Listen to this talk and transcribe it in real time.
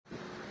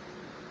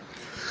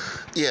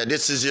Yeah,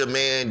 this is your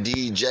man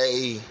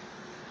DJ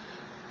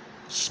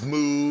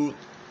Smooth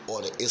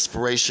on the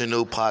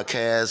Inspirational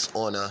Podcast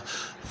on a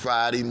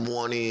Friday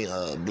morning.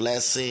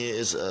 Blessing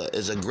is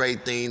a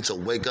great thing to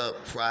wake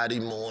up Friday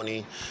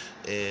morning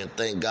and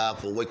thank God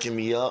for waking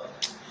me up.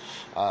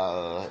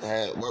 I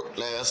had work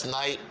last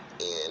night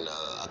and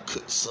I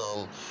cooked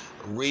some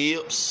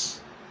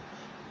ribs,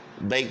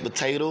 baked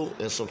potato,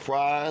 and some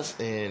fries,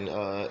 and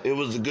it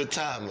was a good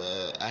time.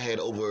 I had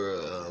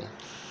over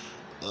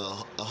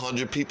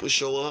 100 people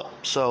show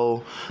up,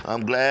 so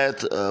I'm glad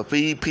to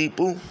feed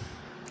people.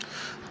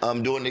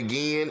 I'm doing it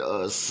again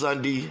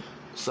Sunday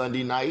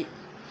night,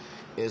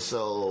 and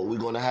so we're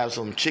gonna have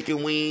some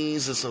chicken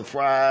wings and some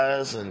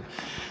fries, and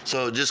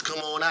so just come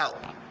on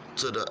out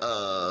to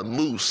the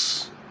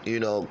Moose.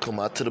 Come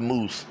out to the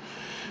Moose,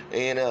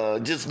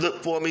 and just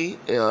look for me.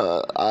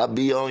 I'll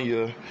be on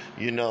your,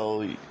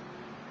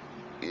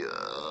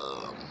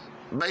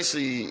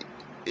 basically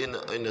in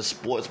the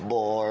sports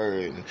bar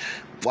and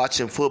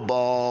watching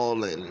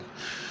football and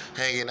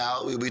hanging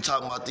out. We'll be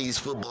talking about these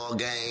football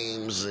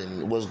games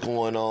and what's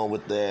going on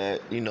with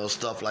that,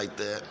 stuff like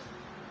that.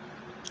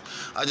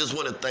 I just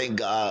want to thank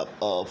God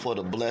for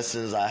the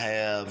blessings I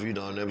have,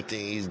 and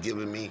everything He's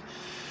given me.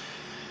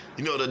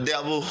 The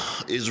devil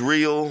is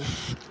real,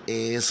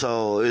 and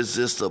so it's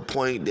just a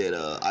point that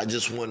I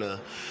just want to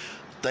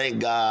thank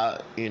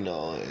God,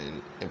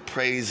 and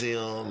praise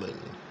Him.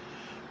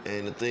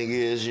 And the thing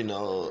is,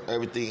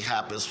 everything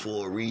happens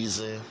for a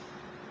reason.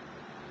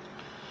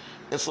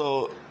 And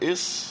so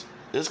it's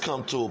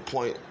come to a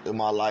point in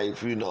my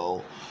life,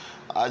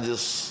 I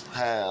just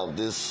have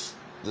this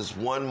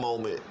one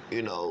moment,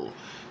 and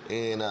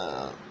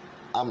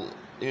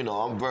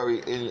I'm very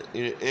in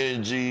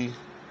energy.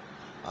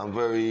 I'm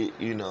very,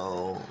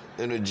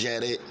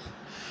 energetic,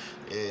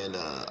 and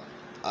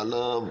I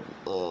love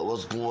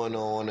what's going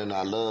on, and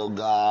I love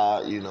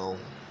God,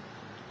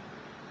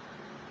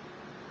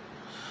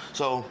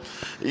 So,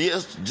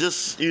 yes,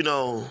 just,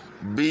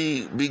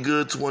 be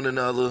good to one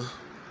another.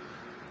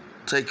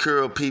 Take care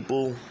of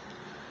people.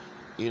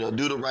 Do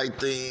the right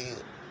thing.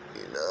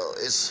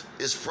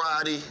 It's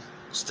Friday.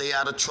 Stay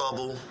out of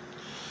trouble.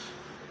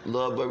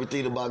 Love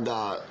everything about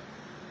God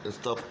and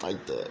stuff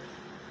like that.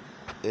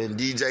 And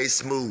DJ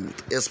Smooth,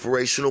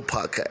 Inspirational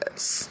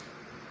Podcast.